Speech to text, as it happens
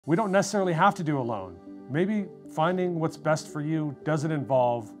We don't necessarily have to do a loan. Maybe finding what's best for you doesn't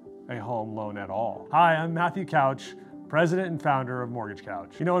involve a home loan at all. Hi, I'm Matthew Couch, president and founder of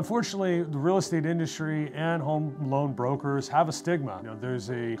MortgageCouch. Unfortunately, the real estate industry and home loan brokers have a stigma.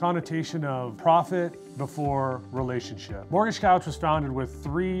 There's a connotation of profit before relationship. MortgageCouch was founded with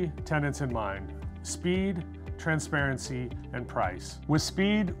three tenets in mind: speed, transparency, and price. With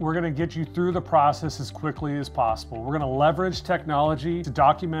speed, we're gonna get you through the process as quickly as possible. We're gonna leverage technology to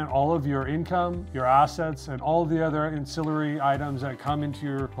document all of your income, your assets, and all of the other ancillary items that come into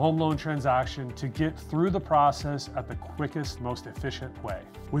your home loan transaction to get through the process at the quickest, most efficient way.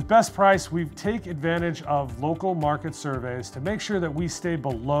 With Best Price, we take advantage of local market surveys to make sure that we stay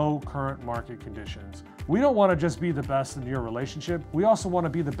below current market conditions. We don't wanna just be the best in your relationship, we also wanna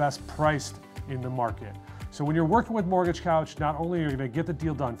be the best priced in the market. So when you're working with MortgageCouch, not only are you gonna get the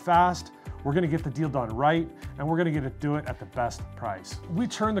deal done fast, we're gonna get the deal done right, and we're gonna do it at the best price. We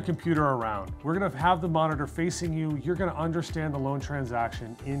turn the computer around. We're gonna have the monitor facing you. You're gonna understand the loan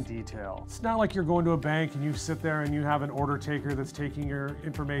transaction in detail. It's not like you're going to a bank and you sit there and you have an order taker that's taking your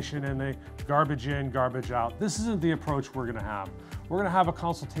information and they garbage in, garbage out. This isn't the approach we're gonna have. We're gonna have a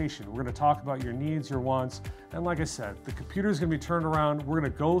consultation. We're gonna talk about your needs, your wants, and like I said, the computer is gonna be turned around. We're gonna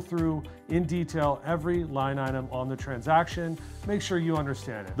go through in detail every line item on the transaction, make sure you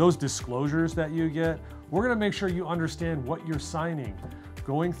understand it. Those disclosures that you get, we're gonna make sure you understand what you're signing.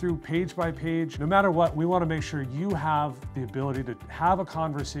 Going through page by page, no matter what, we wanna make sure you have the ability to have a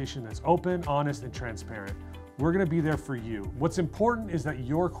conversation that's open, honest, and transparent. We're gonna be there for you. What's important is that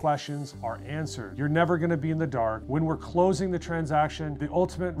your questions are answered. You're never gonna be in the dark. When we're closing the transaction, the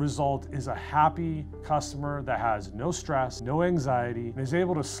ultimate result is a happy customer that has no stress, no anxiety, and is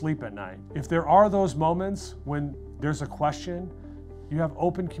able to sleep at night. If there are those moments when there's a question, you have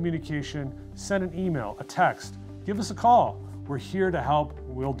open communication, send an email, a text, give us a call. We're here to help,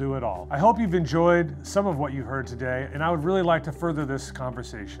 we'll do it all. I hope you've enjoyed some of what you heard today, and I would really like to further this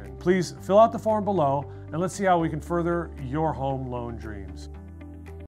conversation. Please fill out the form below, and let's see how we can further your home loan dreams.